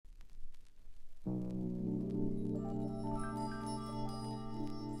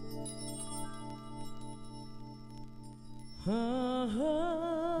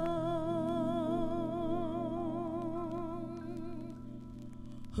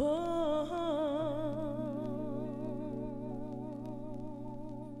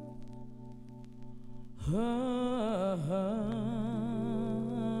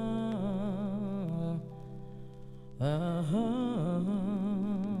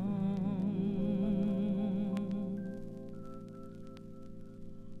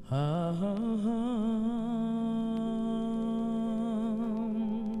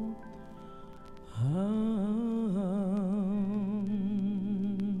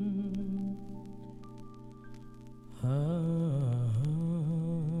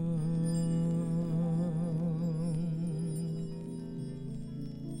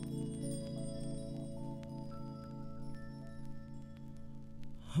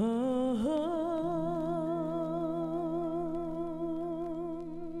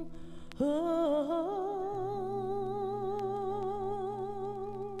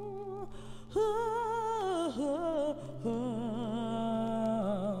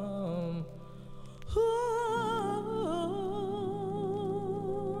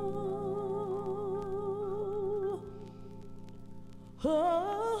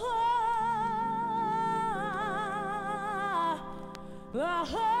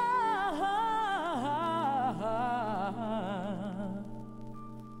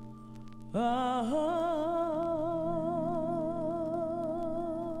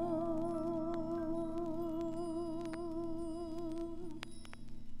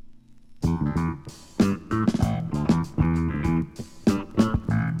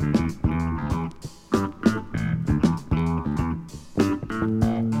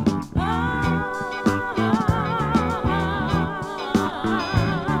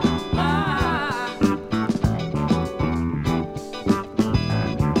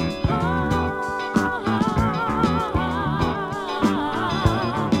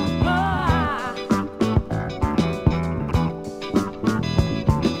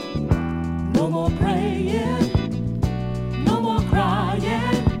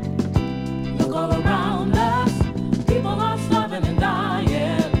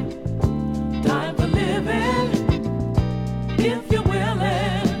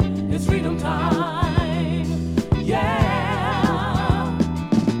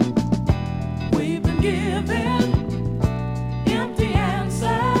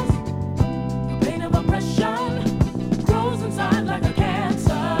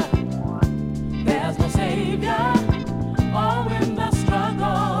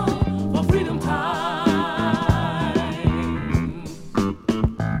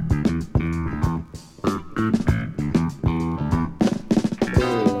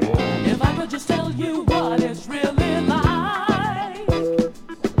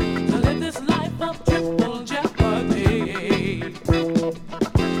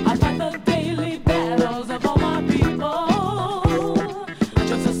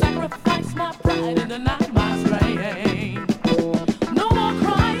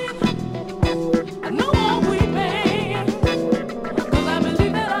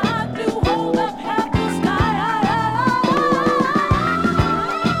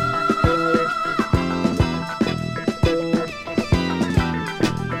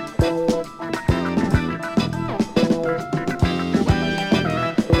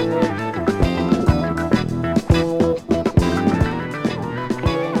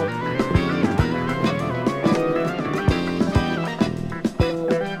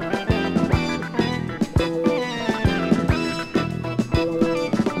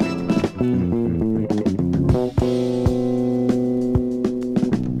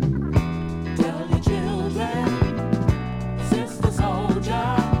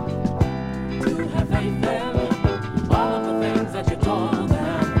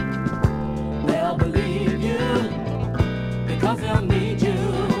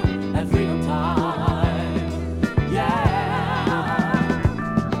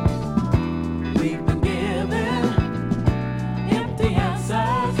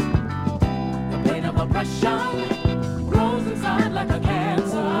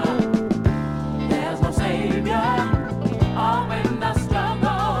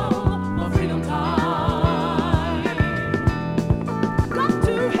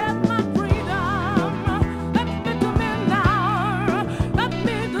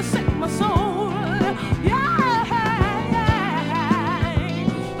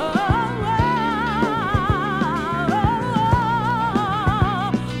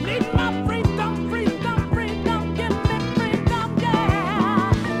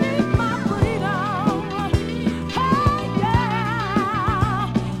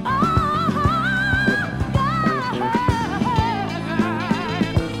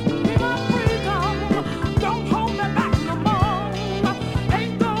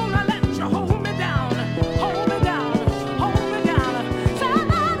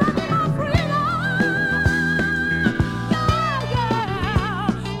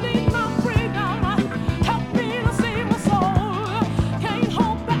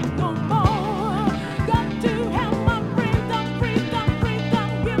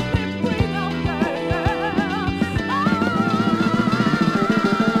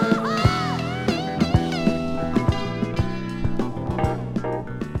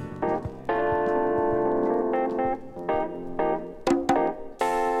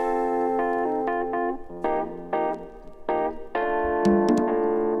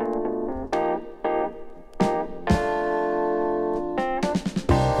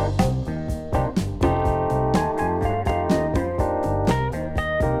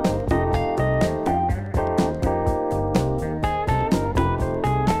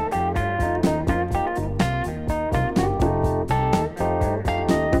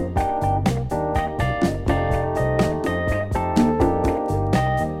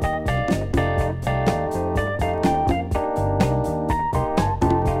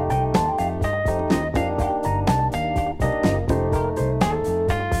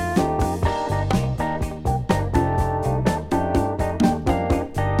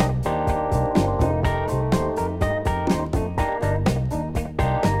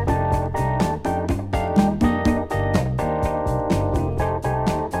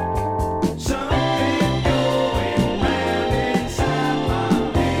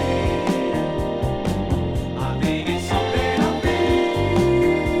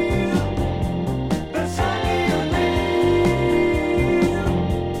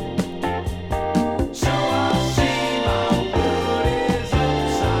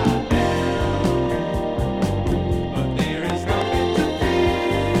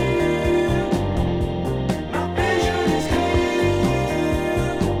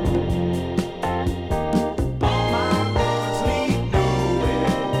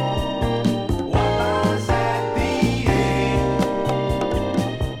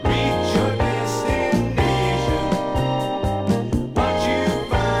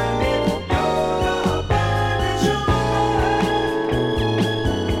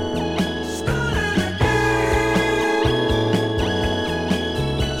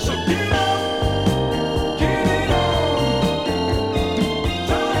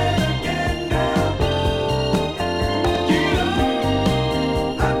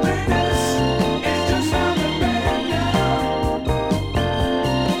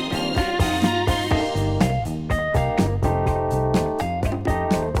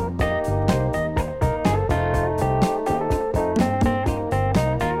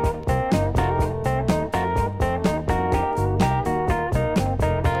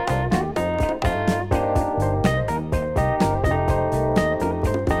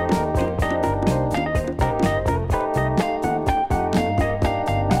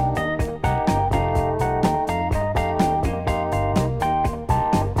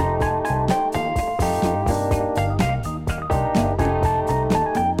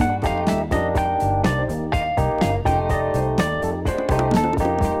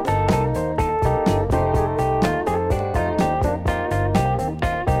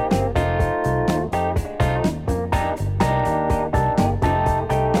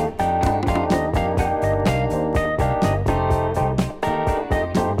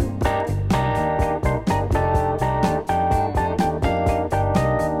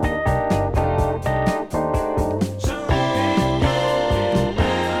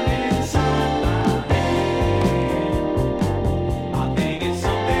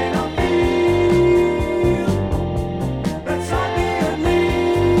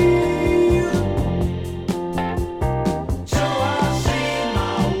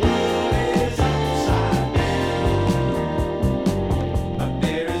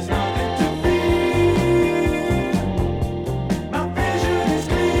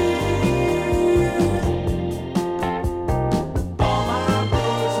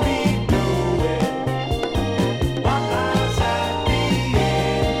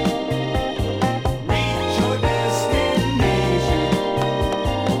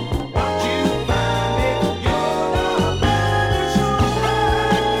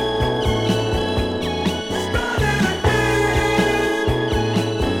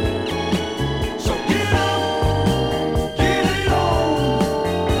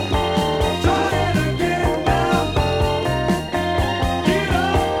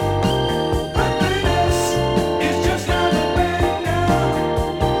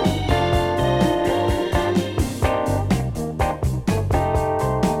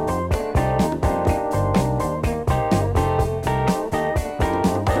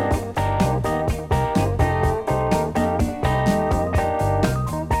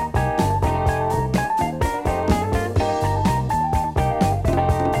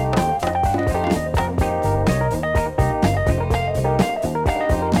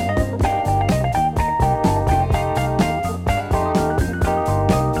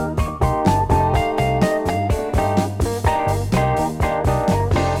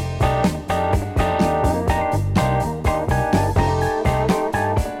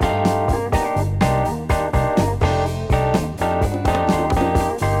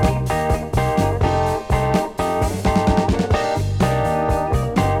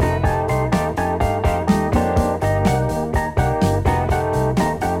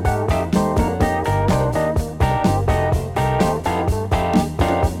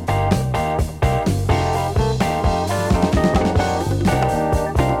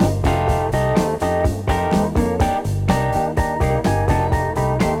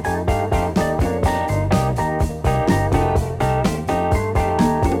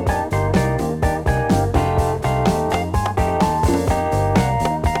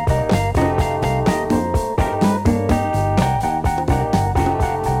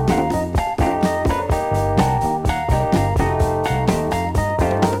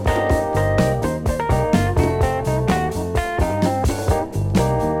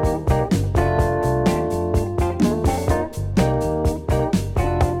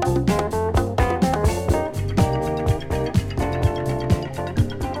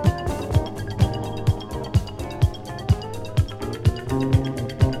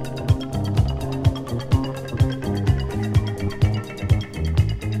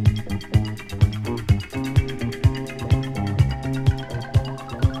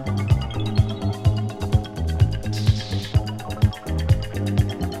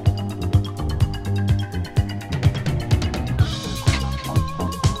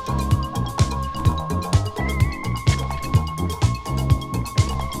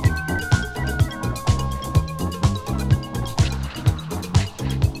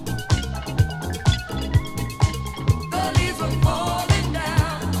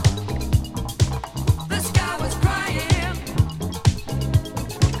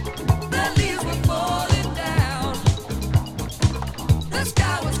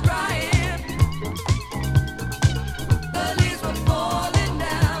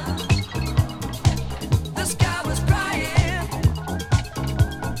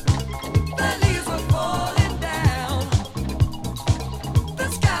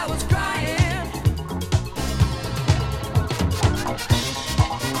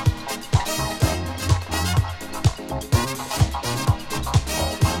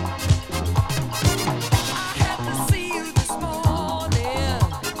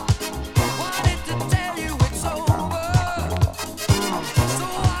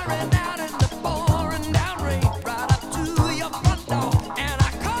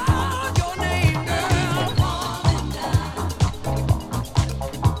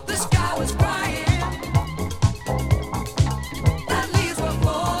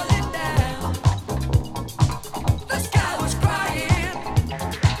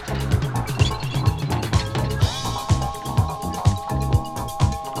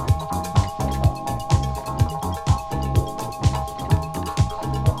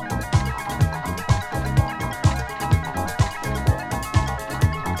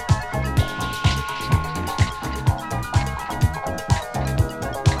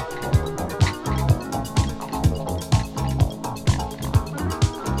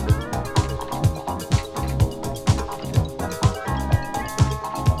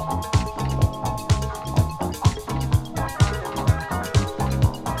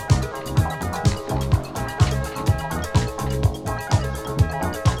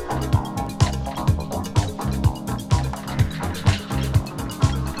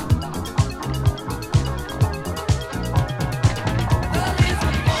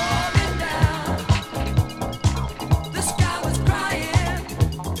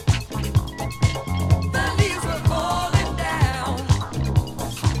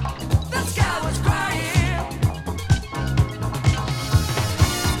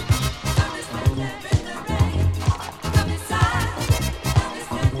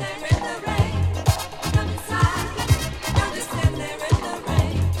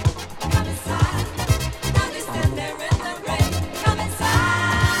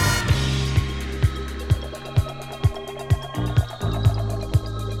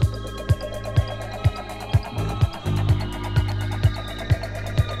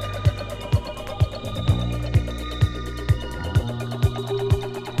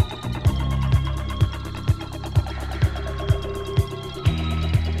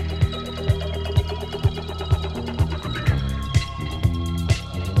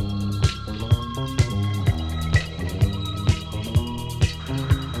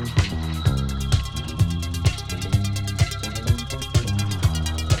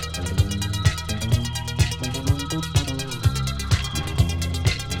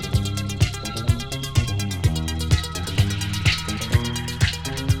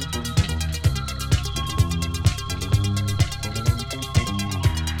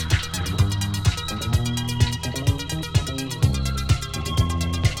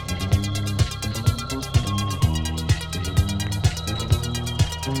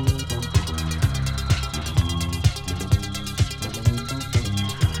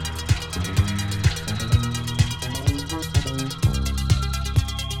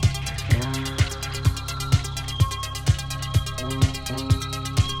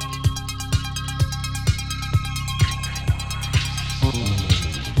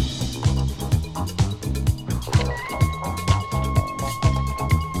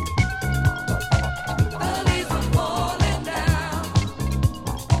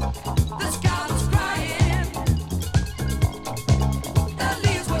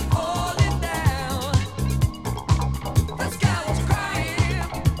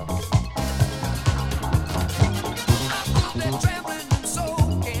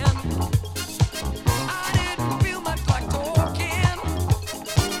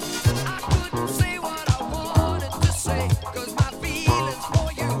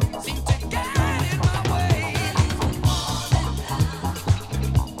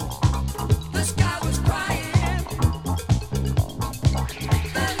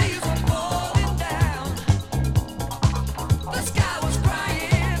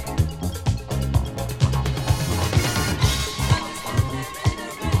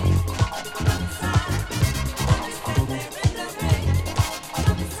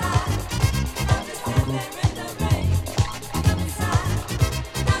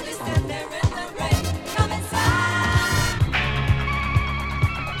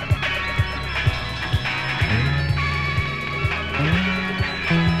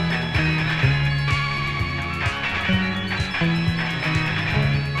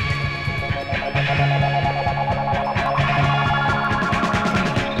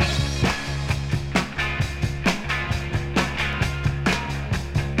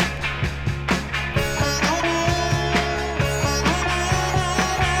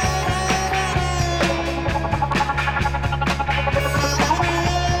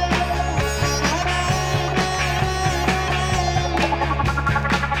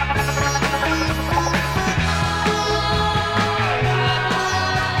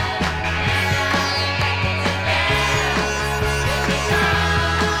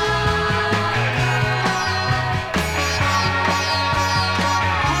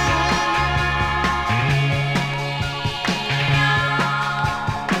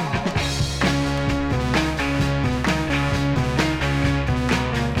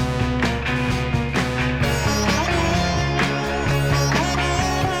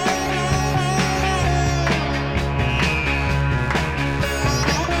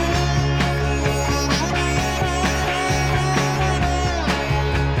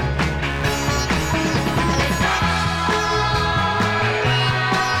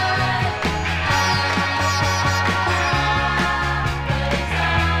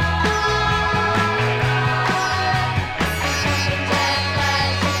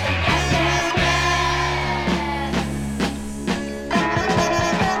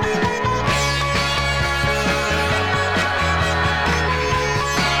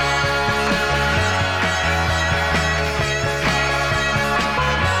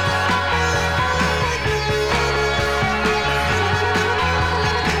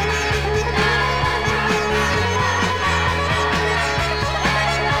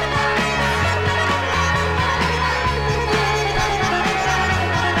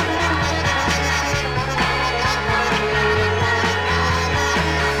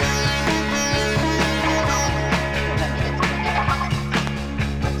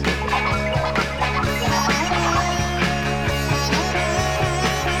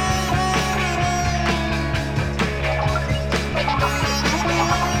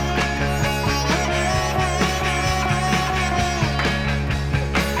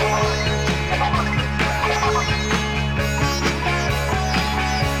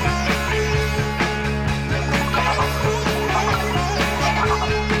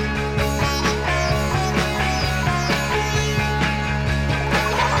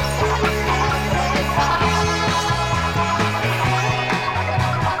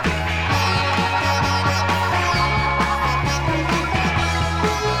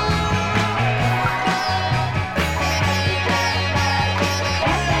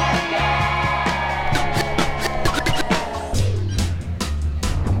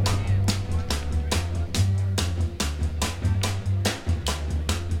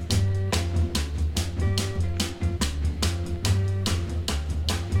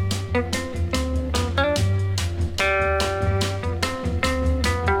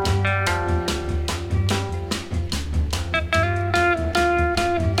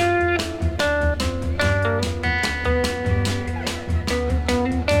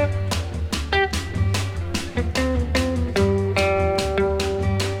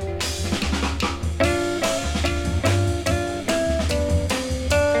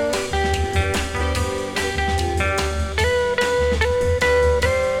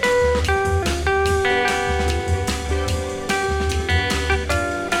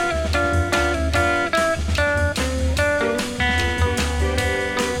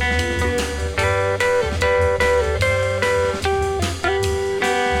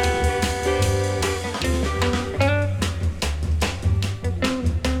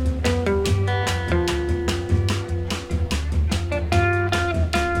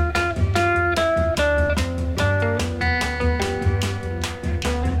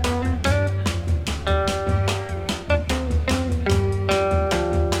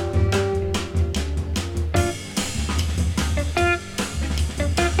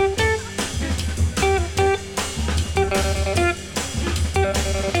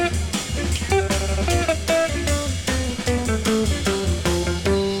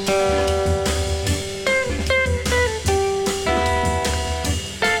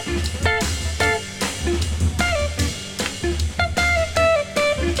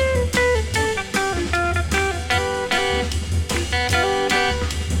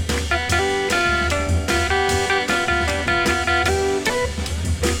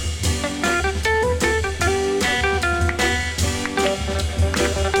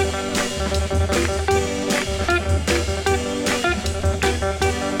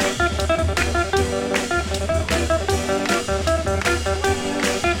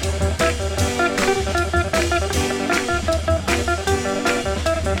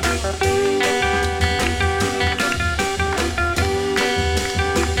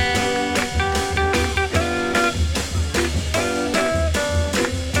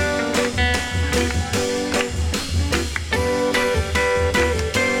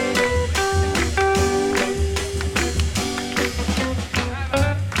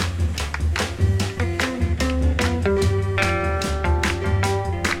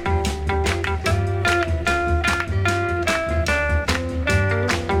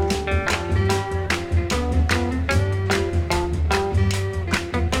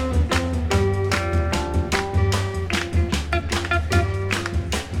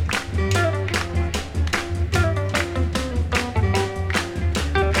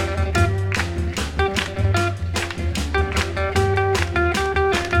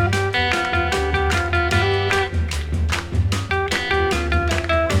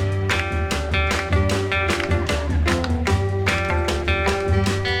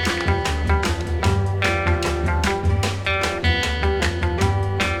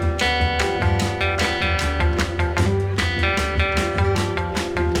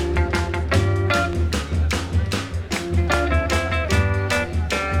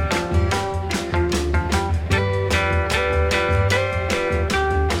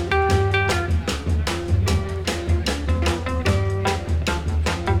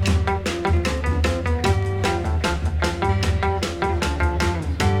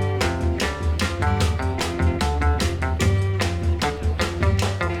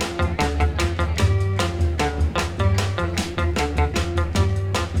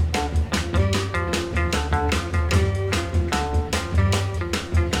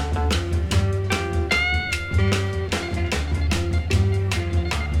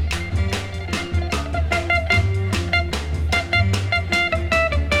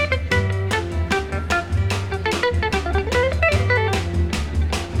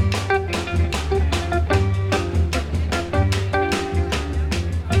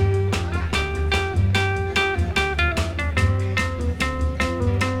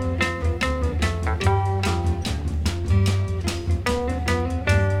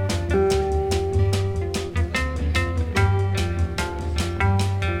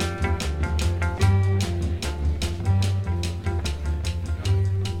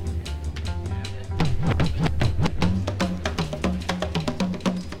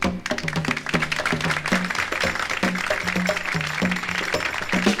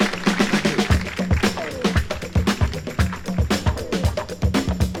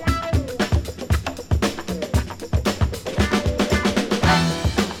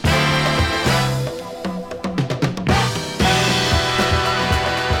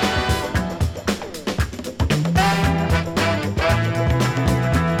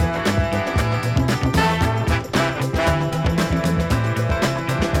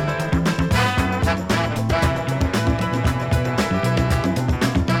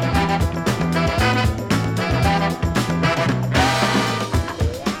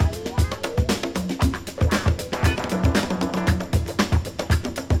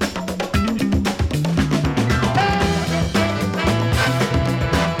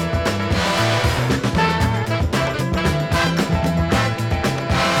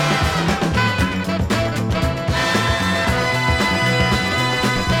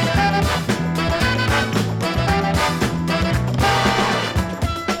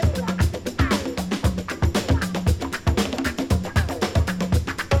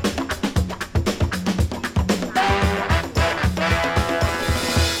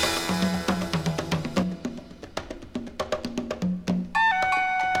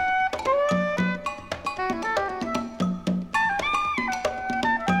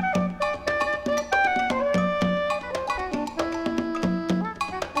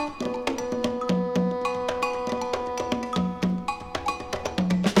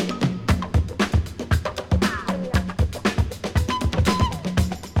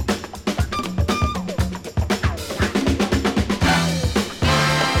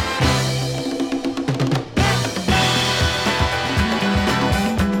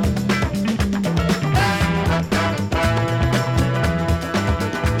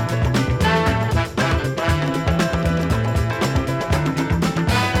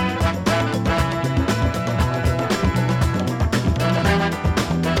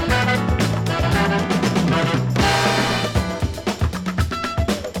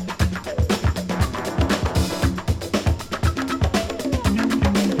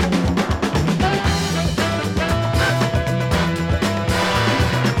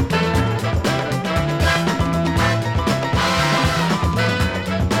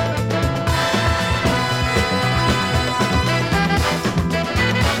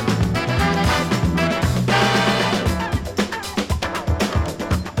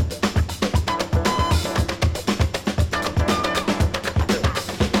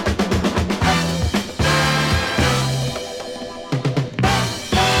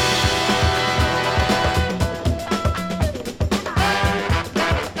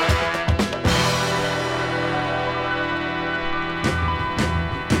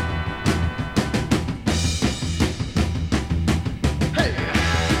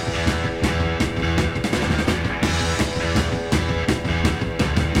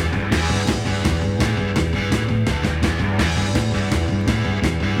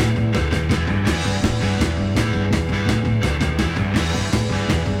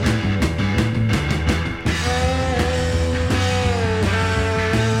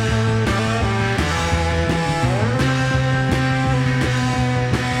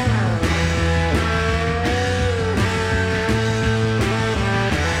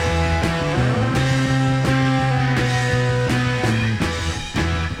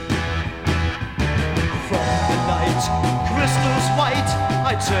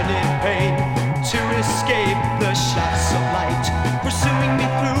alternate pain to escape the shots of light pursuing me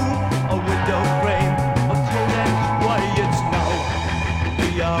through a window frame. A cold and quiet now,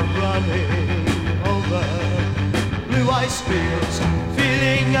 we are running over blue ice fields,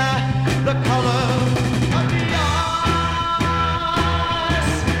 feeling the color of the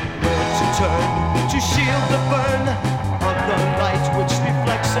ice. Where to turn to shield the burn of the light which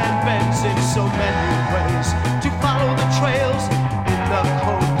reflects and bends in so many ways, to follow the trails in the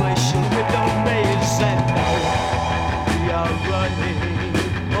cold glacial window maze. And now we are running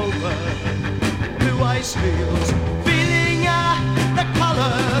over blue ice fields, feeling the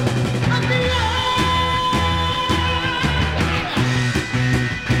color of the ice.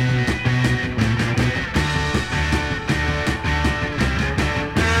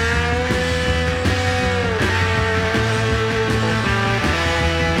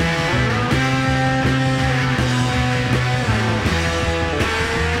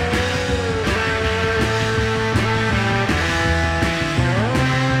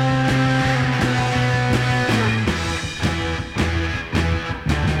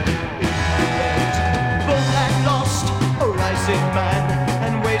 Man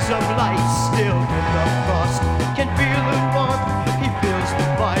and ways of light still in the frost can feel the warmth. He feels the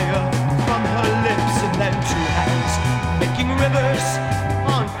fire from her lips and then two hands making rivers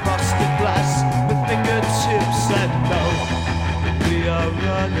on frosted glass with fingertips. And now we are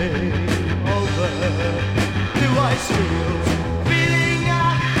running over blue ice fields, feeling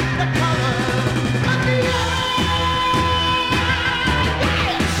the color of the ice.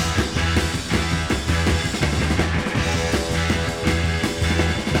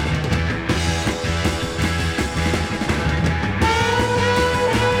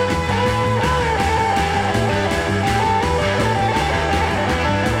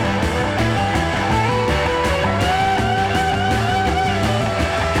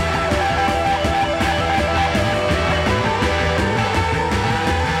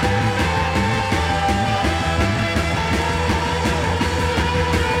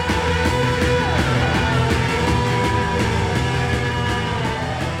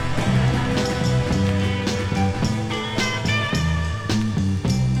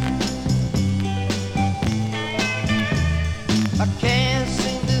 I can't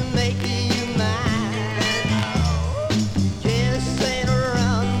seem to make you mine. Chasing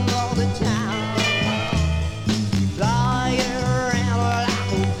around all the time, flying around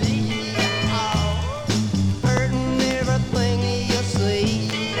like a bee, hurting everything you see.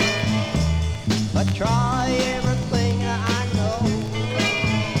 I try everything I know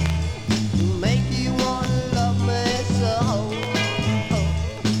to make you wanna love me so.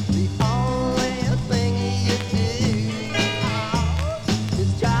 The only thing you do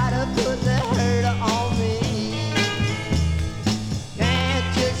try to put the hurt on me. Can't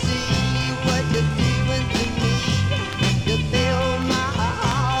you see what you're doing to me? You fill my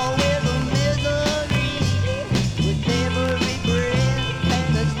heart with misery, with every breath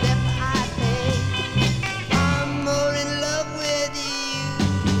and a step I take. I'm more in love with you.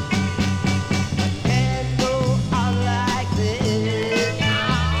 I can't go on like this. A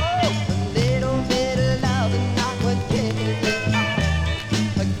little bit of love and not what cares.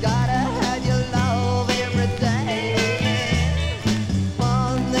 I gotta have your love every day,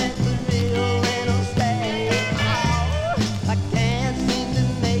 one that's real and will stay. I can't seem to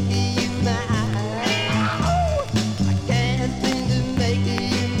make you mine. I can't seem to make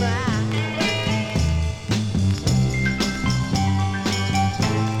you mine.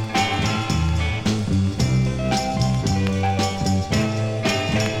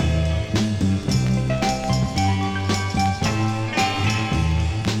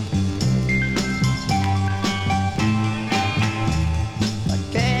 I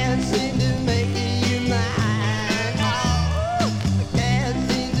can't seem to make you mine. I can't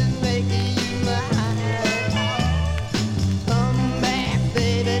seem to make you mine. Come back,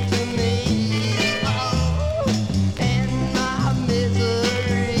 baby, to me. In my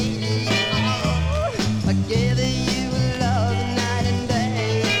misery, I give you love night and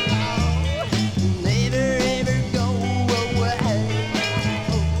day. Never ever go away.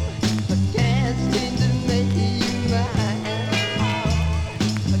 I can't seem to make you mine.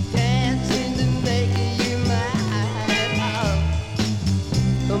 I can't seem to make you mine.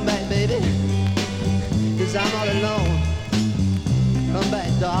 Come back, baby, 'cause I'm all alone. Come back,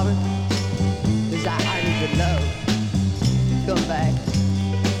 darling, 'cause I need your love. Come back,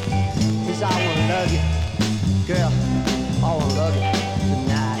 'cause I wanna love you. Girl, I wanna love you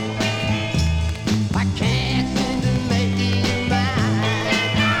tonight. I can't seem to make you mine.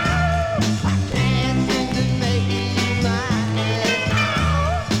 I can't seem to make you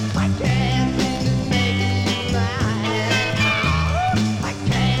mine.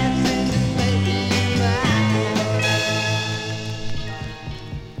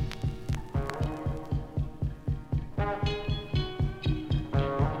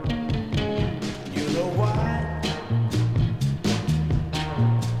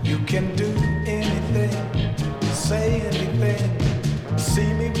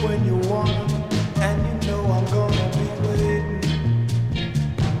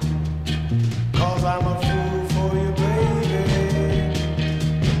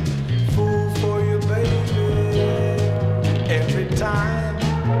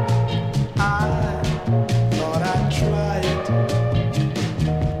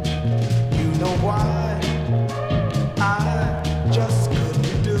 why I just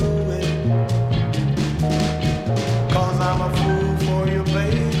couldn't do it. 'Cause I'm a fool for you,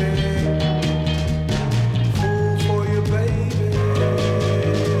 baby. Fool for you, baby.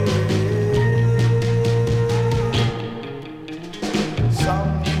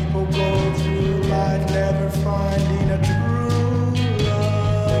 Some people go through life never finding a true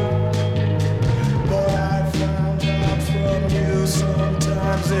love. But I found out from you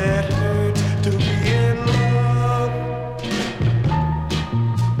sometimes it hurts to be in love.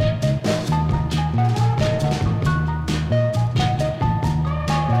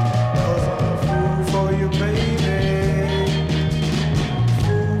 'Cause I'm a fool for you, baby.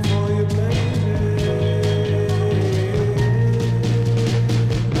 Fool for you, baby.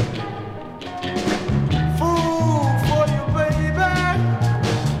 Fool for you, baby.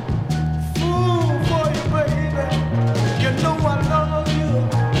 Fool for you, baby. You know I love you.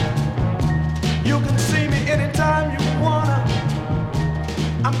 You can see me anytime you wanna.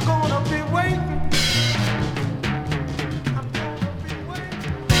 I'm gonna be waiting. I'm gonna be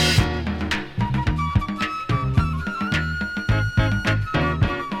waiting.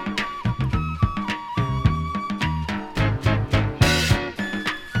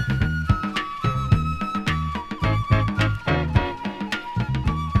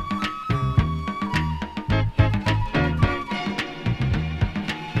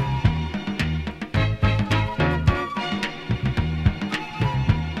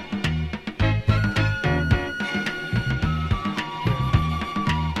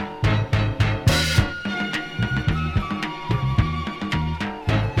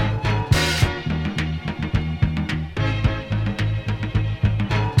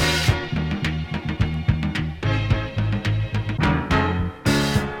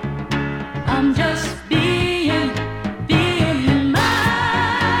 I'm just being myself.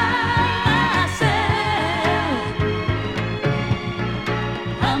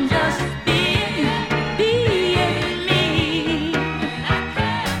 I'm just being me. I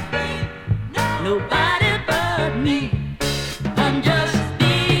can't be nobody but me. I'm just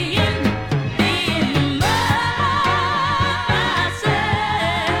being myself.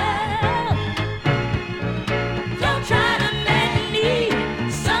 Don't try to make me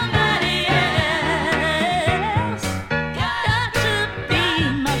somebody else. Got to be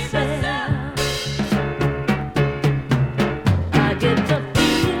myself. I get the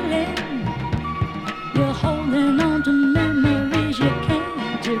feeling you're holding on to memories you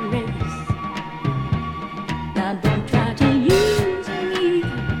can't erase. Now don't try to use me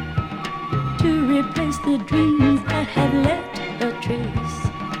to replace the dreams that have left a trace.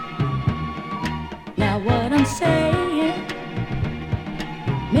 Now what I'm saying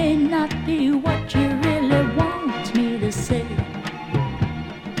may not be what you really want me to say.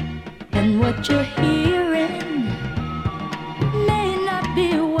 And what you're hearing may not be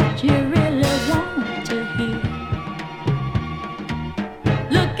what you really want to hear.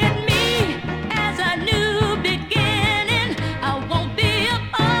 Look at me as a new beginning. I won't be a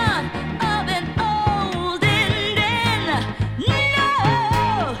part of an old ending. No,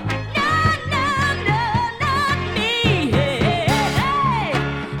 no, no, no, not me. Hey.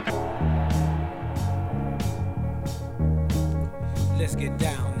 Let's get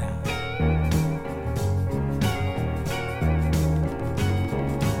down now.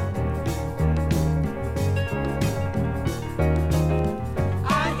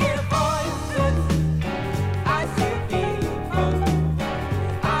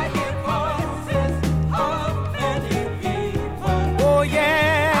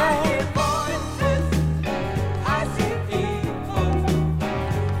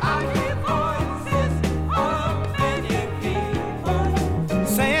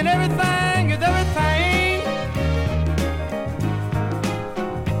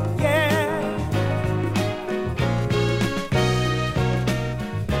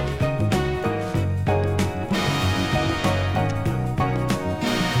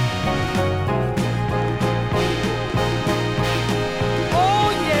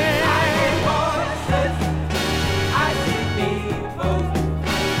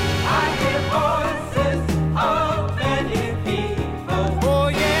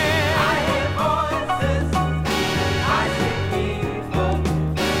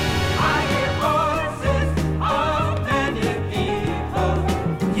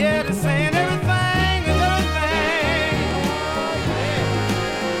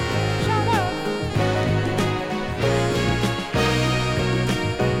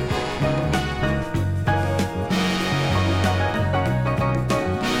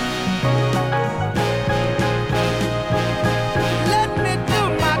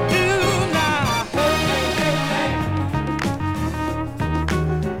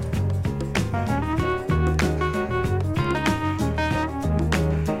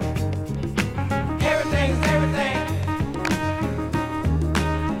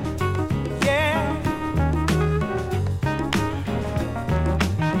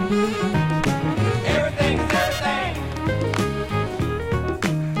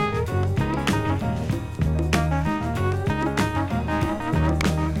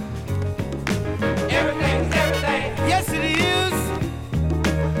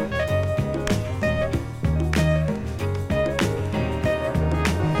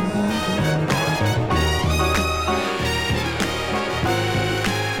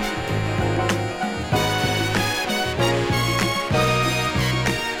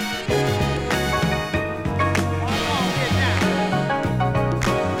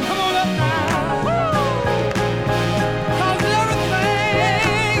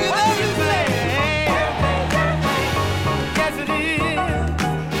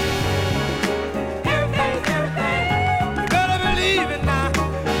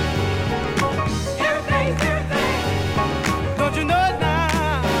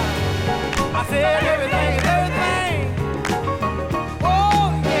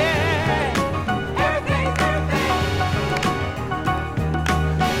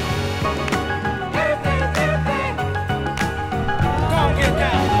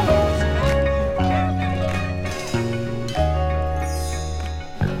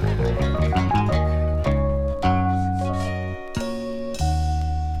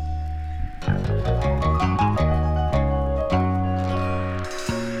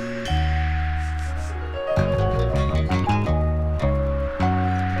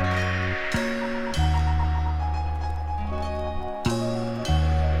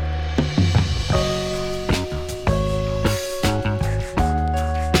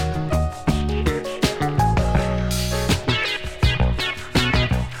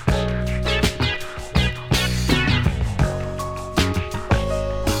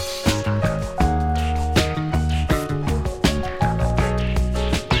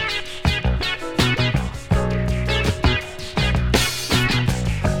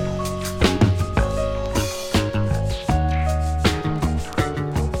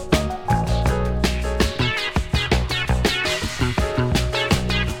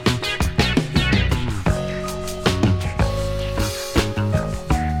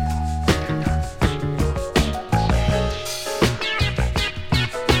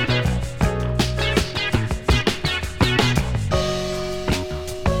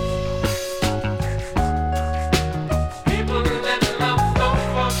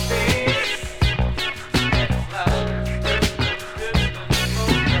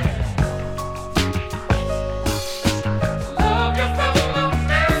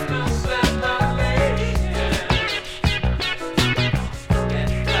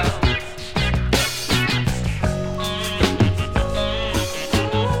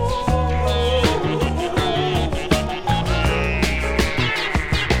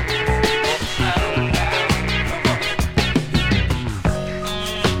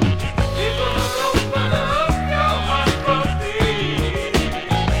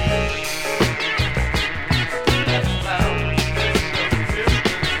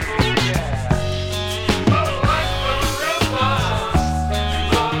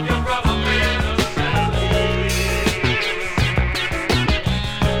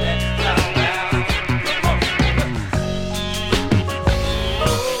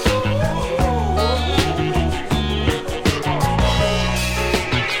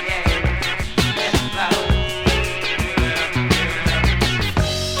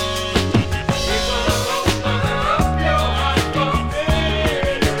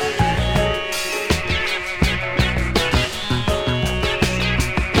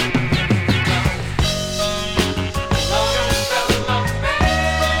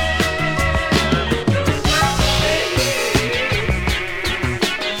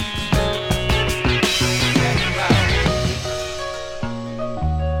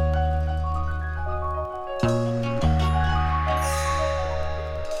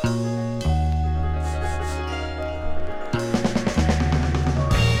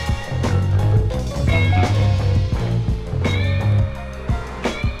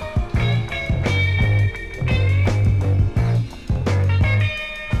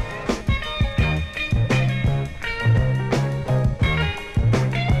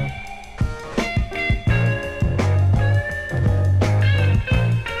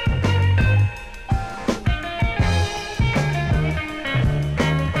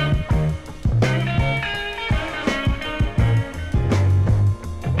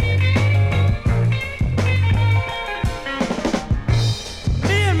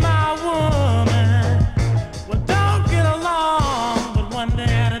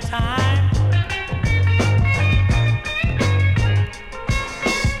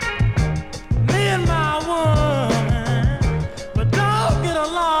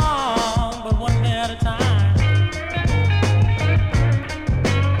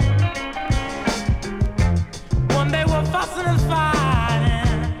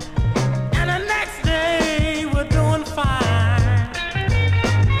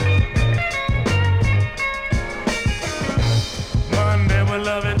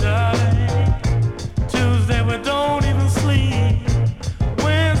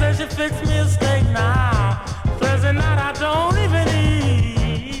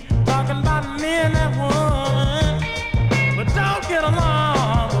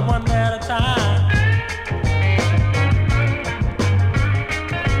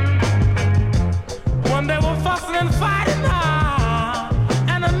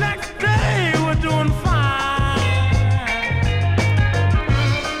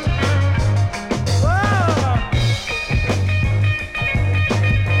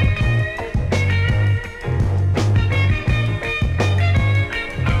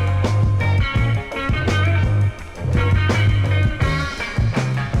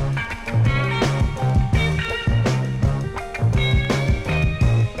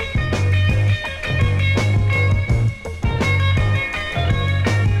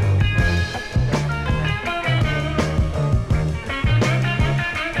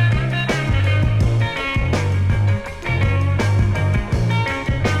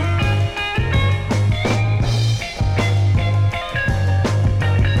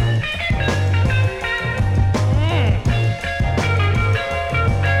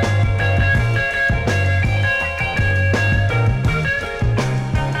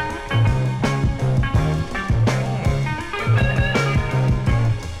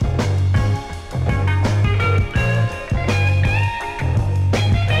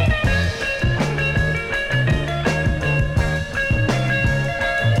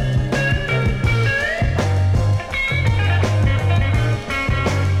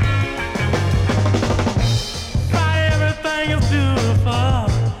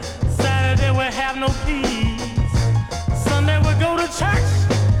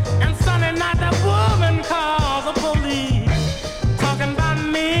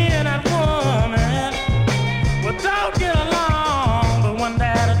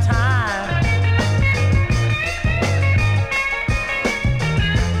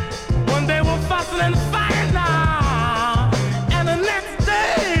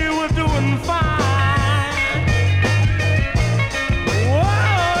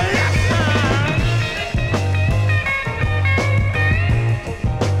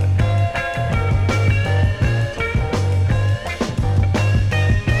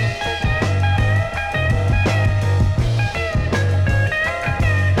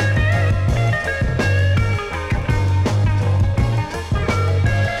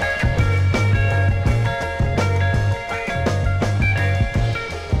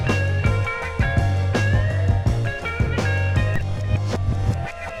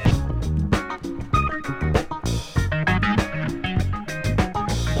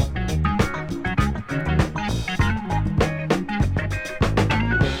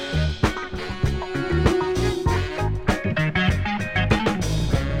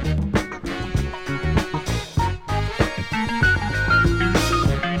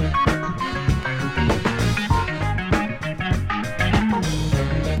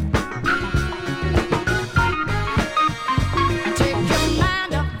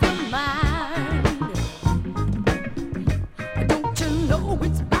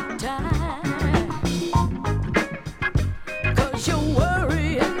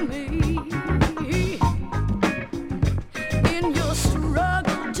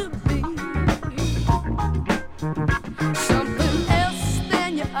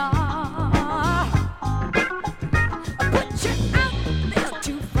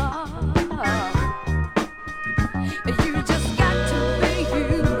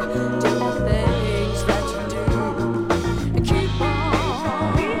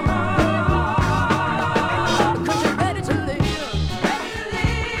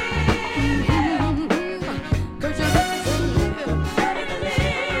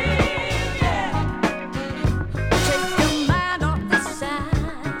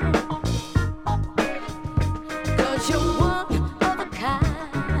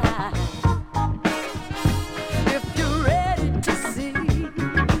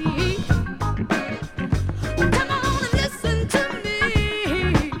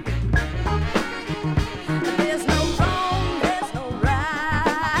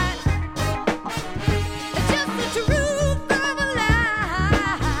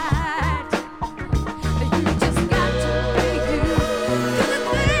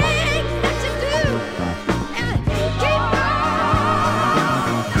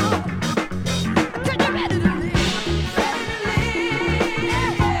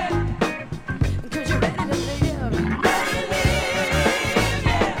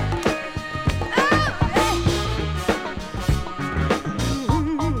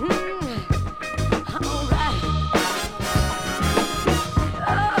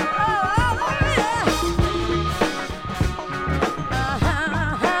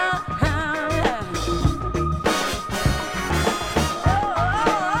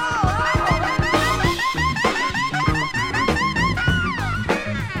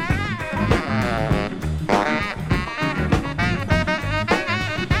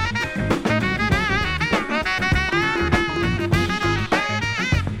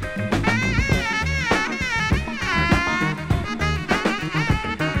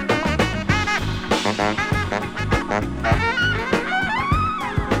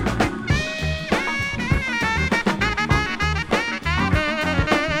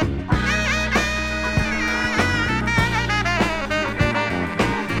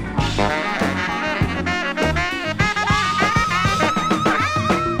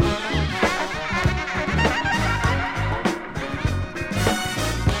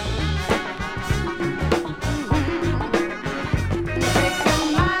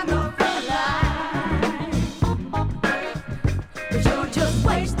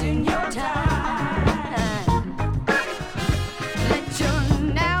 wasting your time. Let your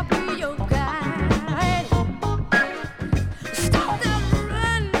now be your guide. Stop them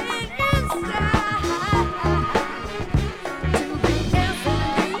running inside to the answer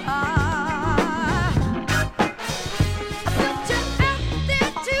you are. But you're out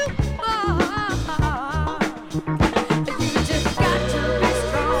there too far. You just got to be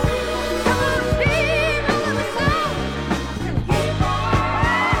strong. Come on, be another song. Keep on.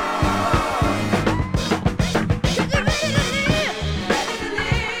 'Cause you're ready to live.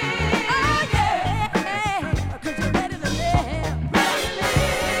 Oh yeah. 'Cause you're ready to live. Oh, you're ready.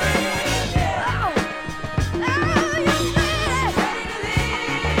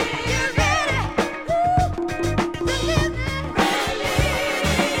 You're ready. To live.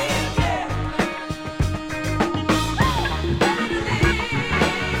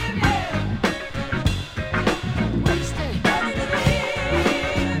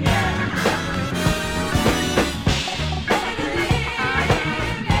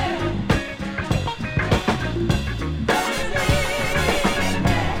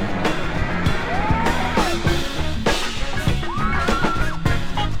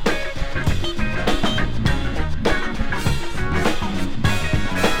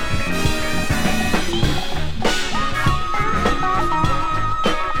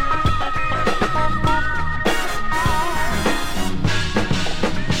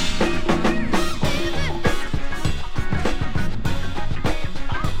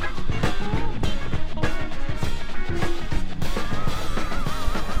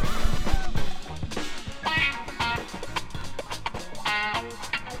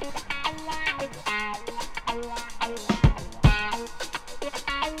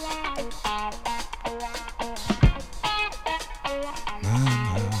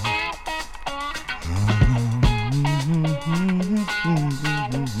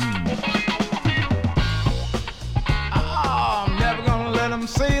 I'm never gonna let them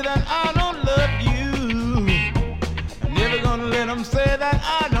say that I don't love you. I'm never gonna let them say that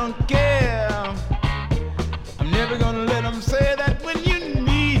I don't care. I'm never gonna let them say that when you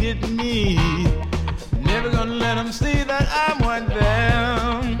needed me. I'm never gonna let them say that I want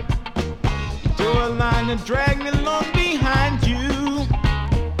them. Throw a line and drag me along behind you.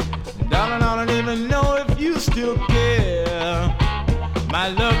 Darling, I don't even know if you still care. My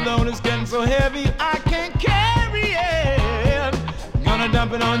love load is getting so heavy I can't carry it. Gonna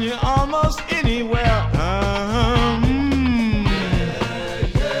dump it on you almost anywhere.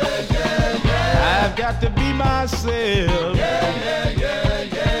 I've got to be myself.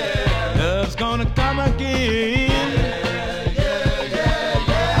 Love's gonna come again.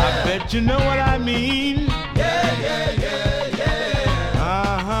 I bet you know what I mean.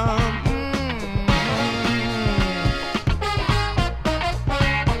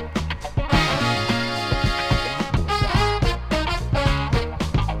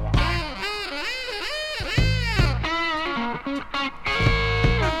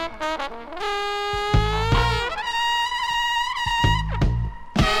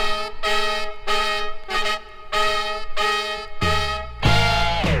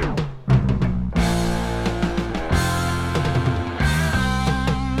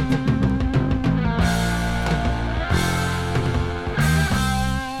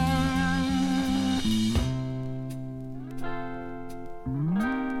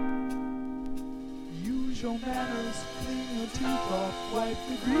 Use your manners, clean your teeth off, wipe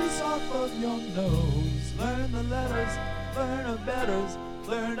the grease off of your nose. Learn the letters, learn the betters,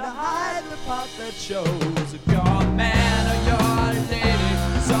 learn to hide the part that shows. If you're a man or you're dating,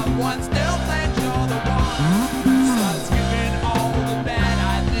 someone still thinks you're the one. Starts giving all the bad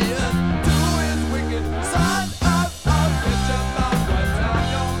ideas to his wicked son of a bitch about what's on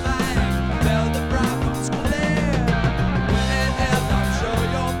your mind. Tell the problems clear. When it ends, I'm sure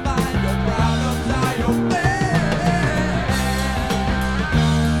you'll find your problems are your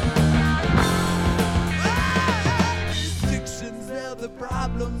Restrictions, they're the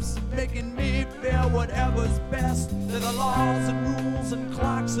problems making me fear whatever's best. They're the laws and rules and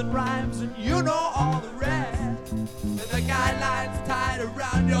clocks and rhymes, and you know all the rest. They're the guidelines tied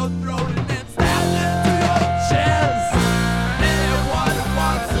around your throat and then stabbed into your chest. Anyone who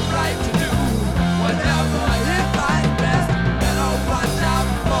wants the right to do whatever he finds best, better watch out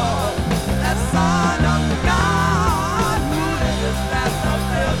for that son of God who lives fast,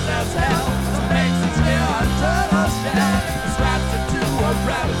 fulfills his hell, so makes his hair a turtle shell, straps it to a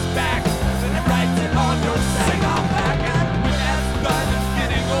rabbit's back, then he writes it on your cigar pack. And when that gun is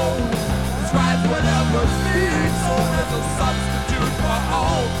getting old, describes whatever's being sold as a substitute for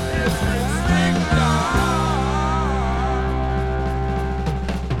all his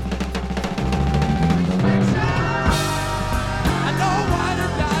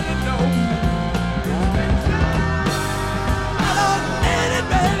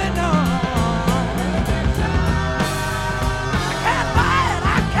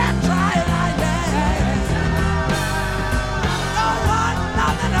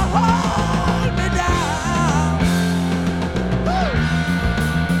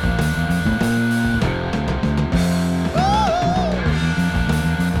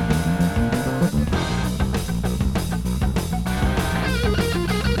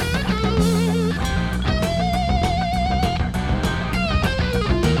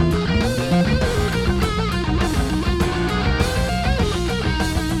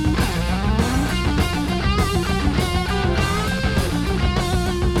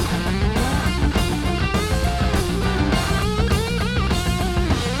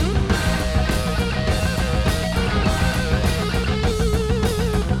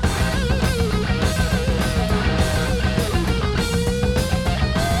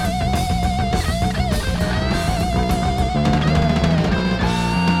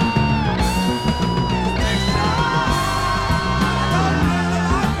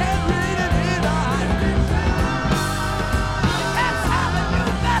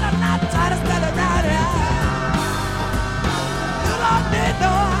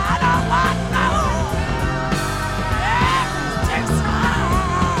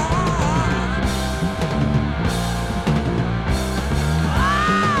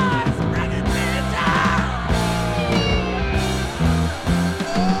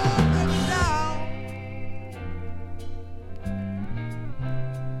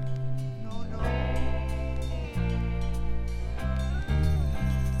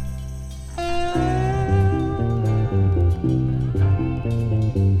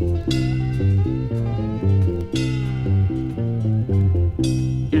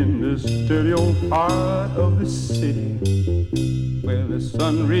dirty old part of the city where the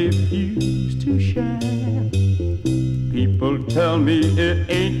sun refused to shine. People tell me it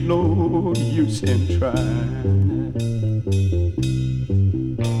ain't no use in trying.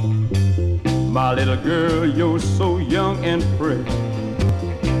 My little girl, you're so young and pretty,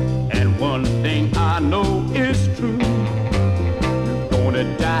 and one thing I know is true, you're gonna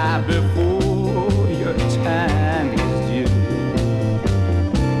die before your time is due.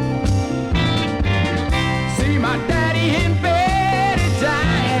 See my daddy in bed is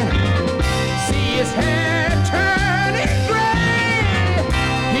dying, see his hair turning gray.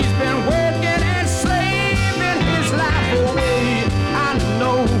 He's been working and slaving his life away. I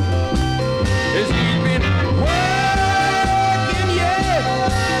know as he's been working, yeah,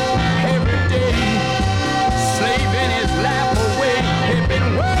 every day, slaving his life away. He's been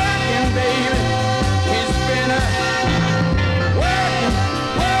working, baby. He's been working.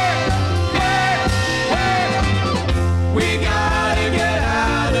 We gotta get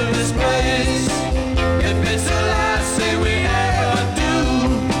out of this place. If it's the last thing we ever do,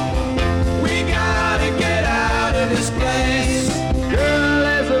 we gotta get out of this place. Girl,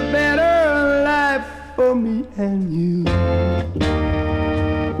 there's a better life for me and you.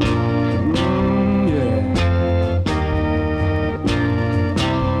 Yeah.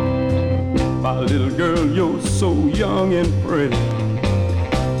 My little girl, you're so young and pretty,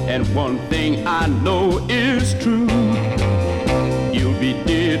 and one thing I know is true, you'll be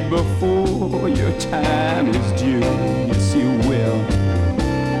dead before your time is due. Yes, you will.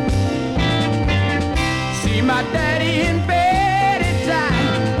 See my daddy in bed at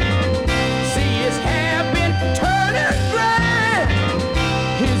time, see his hair been turning gray.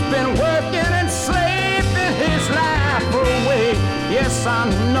 He's been working and slaving his life away. Yes, I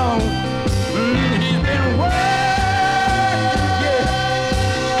know. He's been working, yeah.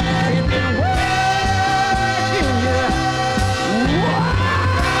 He's been working, yeah. Wow.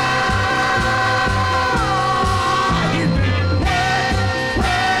 He's been working.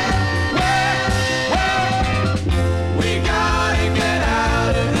 We gotta get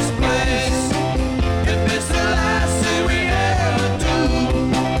out of this place. If it's the last thing we ever do,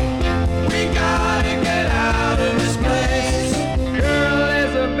 we gotta get out of this place. Girl,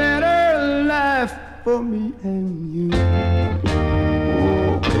 there's a better life for me and you.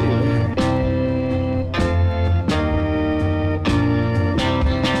 Oh, baby.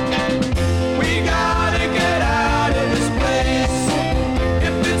 We gotta get out of this place.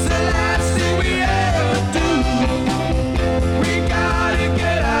 If it's the last thing we ever do, we gotta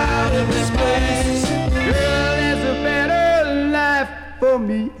get out of this place. Girl, there's a better life for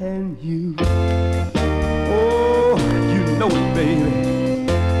me and you. Oh, you know it, baby,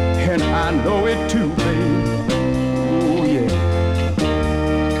 and I know it too, baby. Oh, yeah.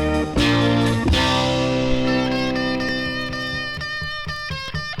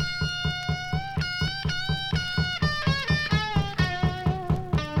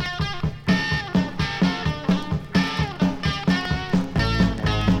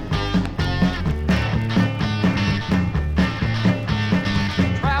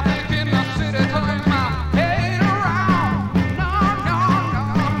 Traffic in the city,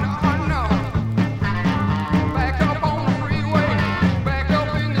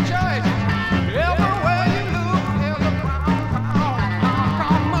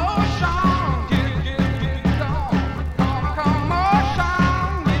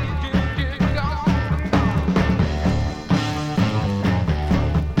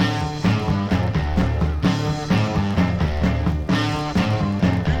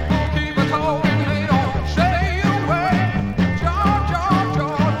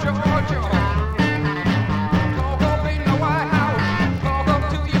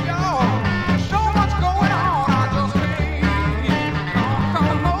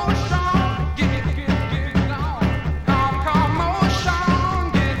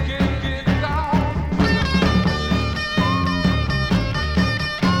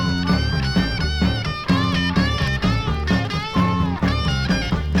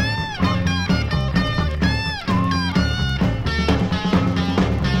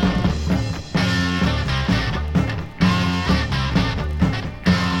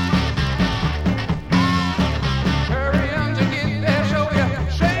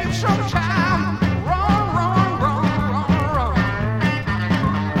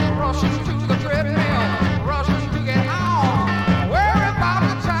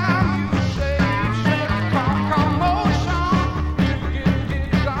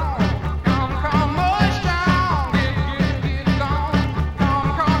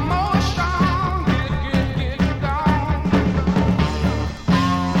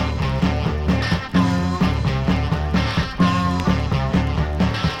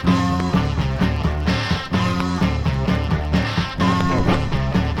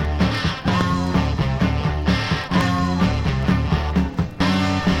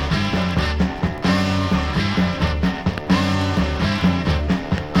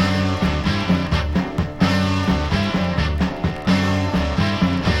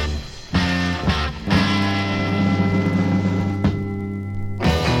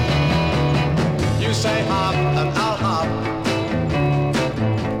 say hop and I'll hop.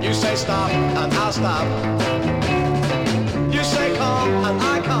 You say stop and I'll stop. You say come and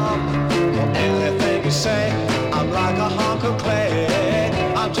I come. Well, anything you say, I'm like a hunk of clay.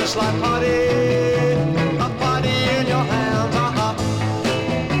 I'm just like putty, a putty in your hands.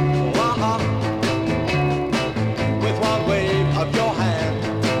 With one wave of your hand,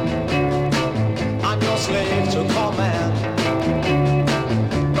 I'm your slave to command.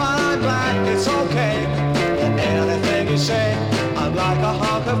 But I'm glad it's okay. Anything you say, I'm like a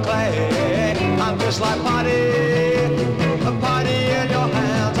hunk of clay. I'm just like putty, a putty in your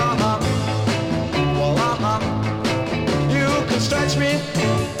hands. Well, you can stretch me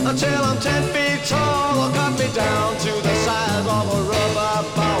until I'm 10 feet tall, or cut me down to the size of a rubber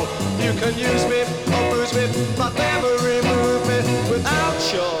ball. You can use me or bruise me, but never remove me. Without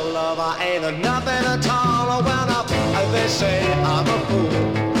your love, I ain't a nothing at all. Well, now they say I'm a fool,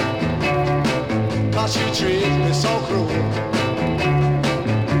 'cause you treat me so cruel.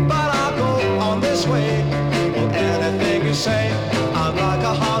 But I'll go on this way. Well, anything you say, I'm like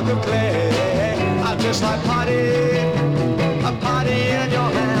a hunk of clay. I'm just like putty, a putty in your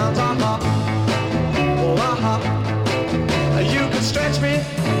hands. You can stretch me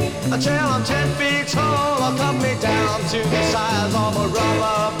until I'm 10 feet tall, or cut me down to the size of a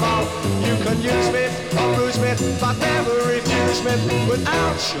rubber ball. You can use me or bruise me, but never refuse me.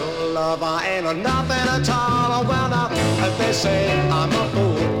 Without your love, I ain't a nothing at all. Well, now, if they say I'm a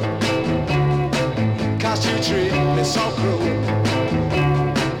fool, 'cause you treat me so cruel.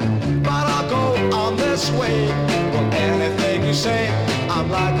 But I'll go on this way. Well, anything you say, I'm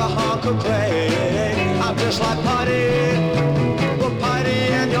like a hunk of clay. I'm just like putty, well, putty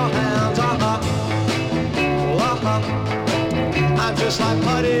in your hands. I'm just like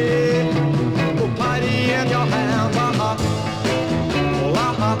putty, well, putty in your hands.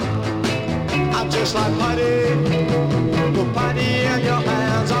 I'm just like putty, well, putty in your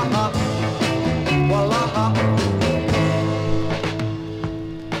hands. Well,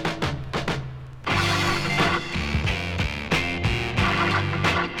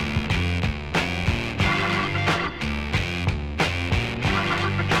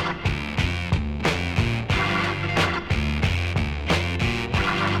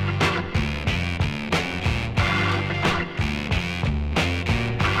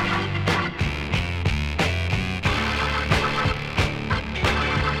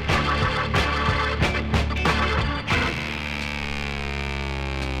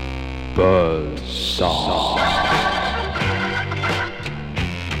 Buzzsaw.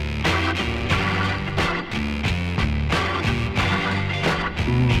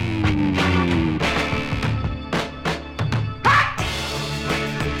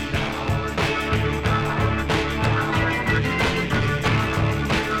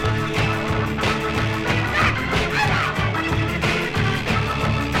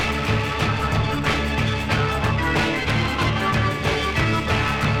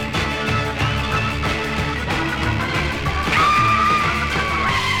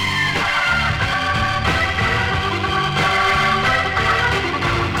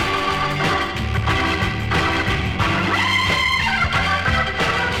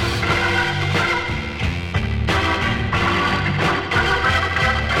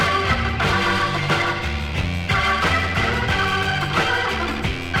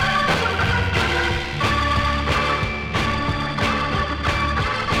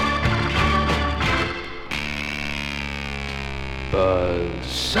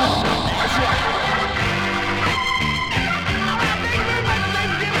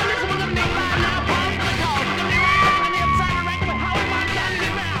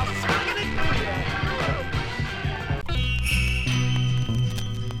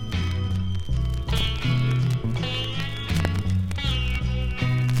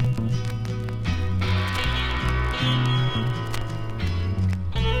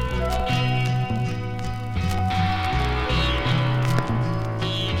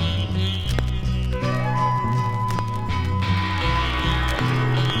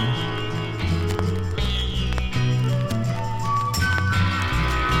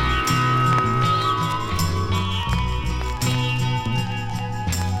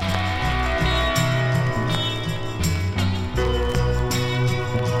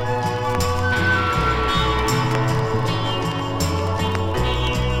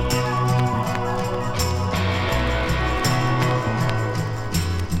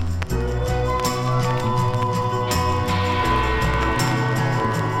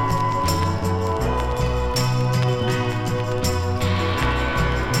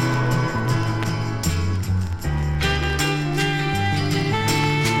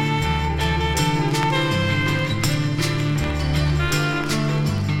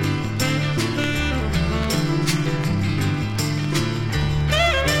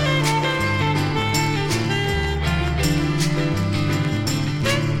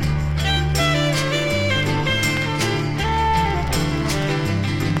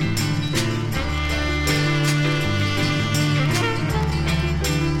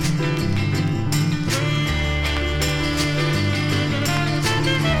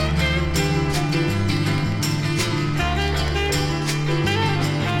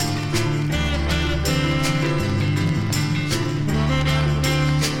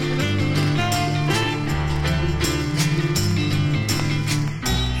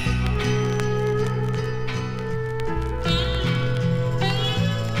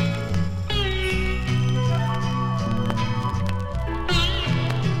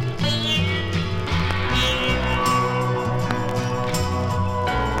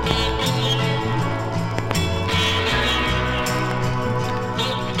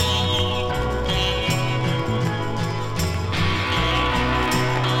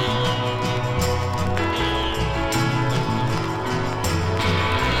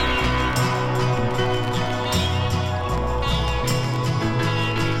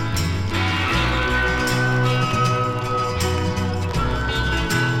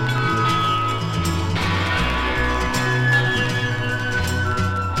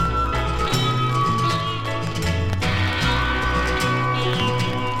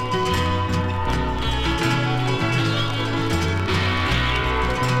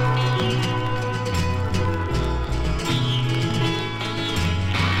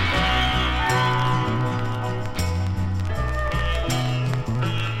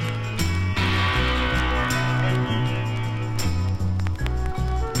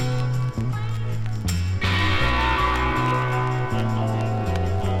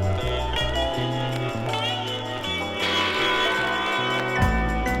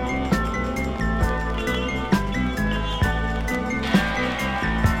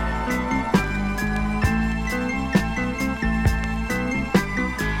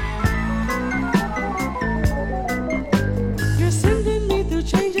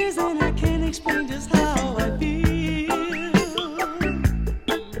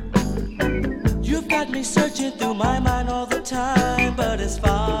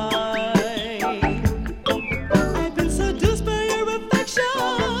 Superwoman,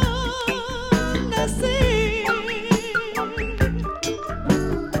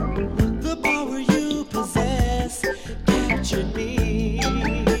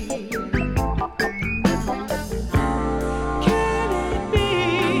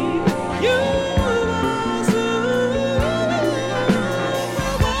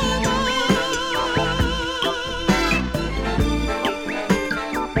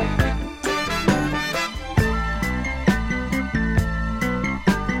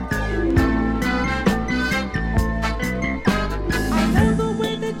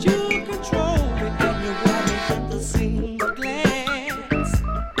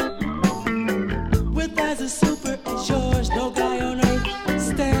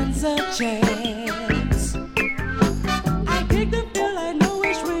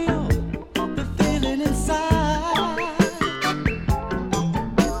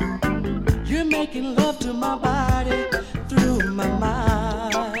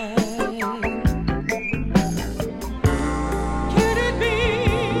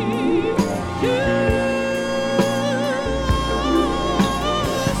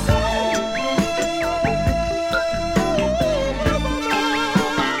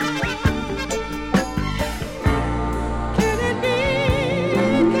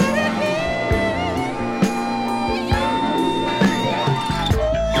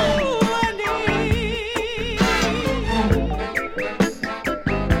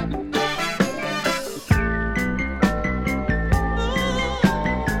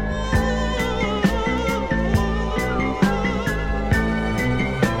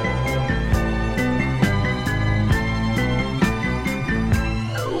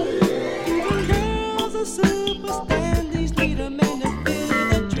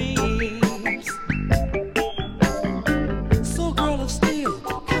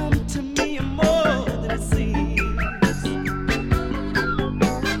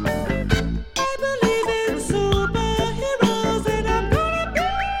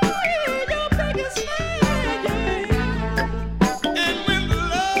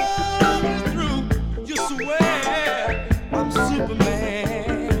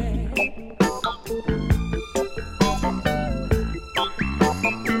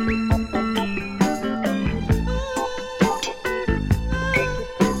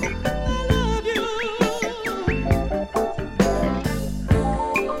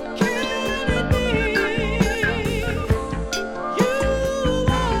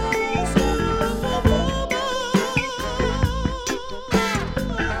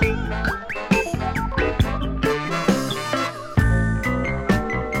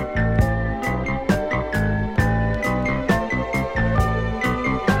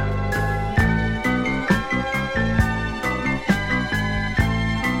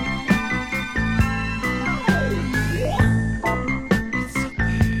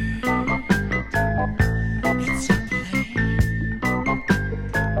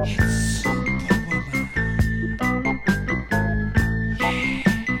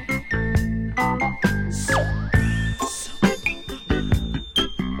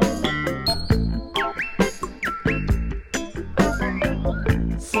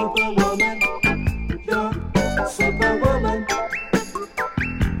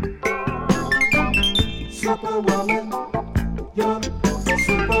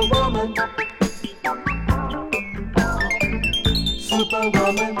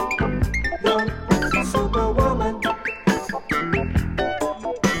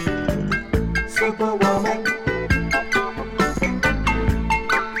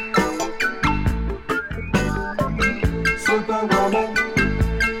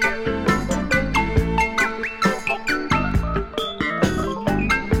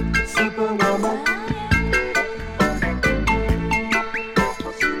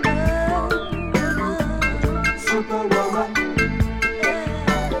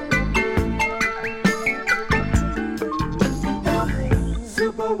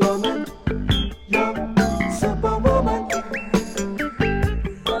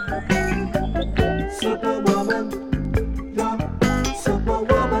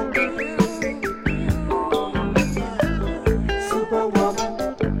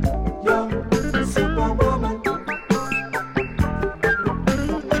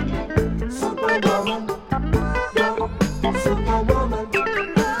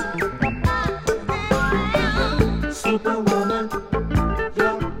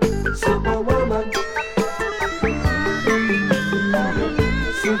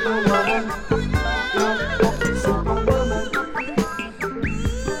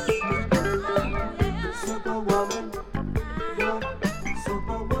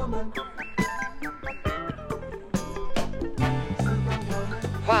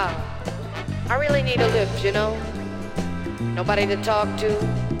 need a lift, you know? Nobody to talk to.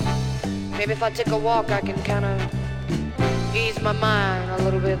 Maybe if I take a walk, I can kind of ease my mind a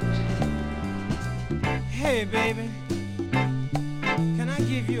little bit. Hey, baby, can I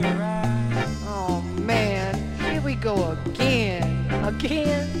give you a ride? Oh, man, here we go again.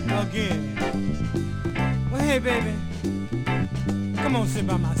 Again? Again. Well, hey, baby, come on, sit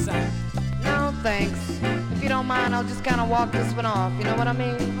by my side. No, thanks. If you don't mind, I'll just kind of walk this one off. You know what I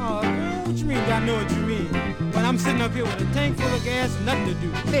mean? Oh, girl, what you mean? I know what you mean. When I'm sitting up here with a tank full of gas and nothing to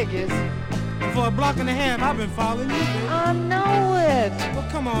do. Figures. For a block and a half, I've been following you, baby. I know it. Well,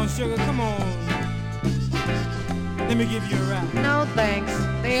 come on, sugar, come on. Let me give you a ride. No, thanks.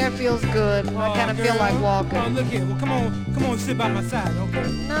 The air feels good. I Oh, kind of feel like girl. walking. Oh, look here. Well, come on, sit by my side,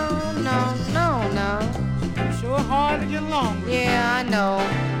 okay? No. Sure hard to get along with. Yeah, I know.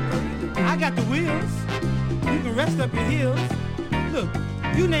 I got the wheels. You can rest up your heels. Look,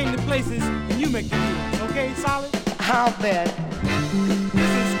 you name the places and you make the deals, okay, solid? I'll bet.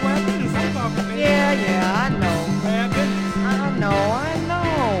 This is square business I'm talking, baby. Yeah, I know. Square business. I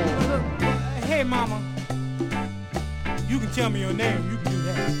know. Look, hey, mama. You can tell me your name. You can do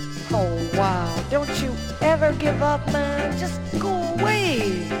that. Oh, wow. Don't you ever give up, man. Just go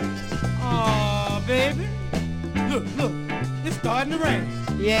away. Aw, baby. Look, it's starting to rain.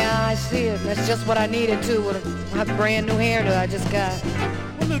 Yeah, I see it. That's just what I needed, too, with my brand new hairdo I just got.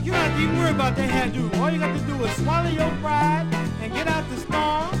 Well, look, you don't have to even worry about that hairdo. All you got to do is swallow your pride and get out the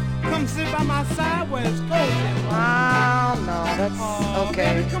storm. Come sit by my side where it's cold. Oh, no, that's Aw,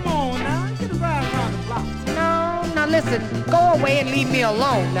 okay. baby, come on now. Get a ride around the block. No, now listen. Go away and leave me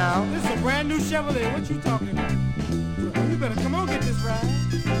alone now. This is a brand new Chevrolet. What you talking about? You better come on get this ride.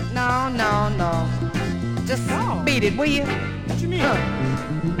 No. Just No. beat it, will you? What you mean? Huh.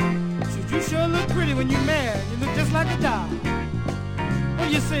 Shoot, you sure look pretty when you're mad. You look just like a doll. What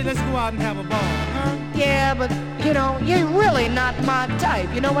do you say? Let's go out and have a ball, huh? Yeah, but, you know, you're really not my type.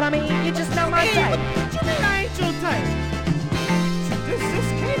 You know what I mean? You're just not my Hey, type. what you mean I ain't your type? Shoot, this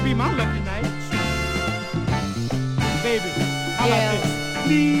can't be my lucky night. Baby, how Yeah. about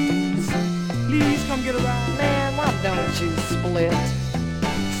this? Please come get a ride. Man, why don't you split?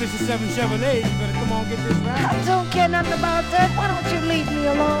 67 Chevrolet, you better come on get this I ride. don't care nothing about that. Why don't you leave me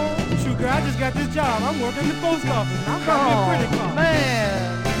alone? Shoot, girl, I just got this job. I'm working in the post office. And I'm driving a pretty car.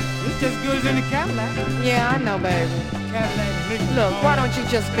 man. It's just good as in the Cadillac. Yeah, I know, baby. Cadillac and Lincoln. Look, why don't you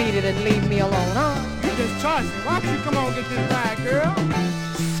just beat it and leave me alone, huh? You just charge me. Why don't you come on get this ride, girl?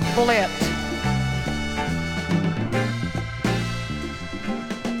 Split.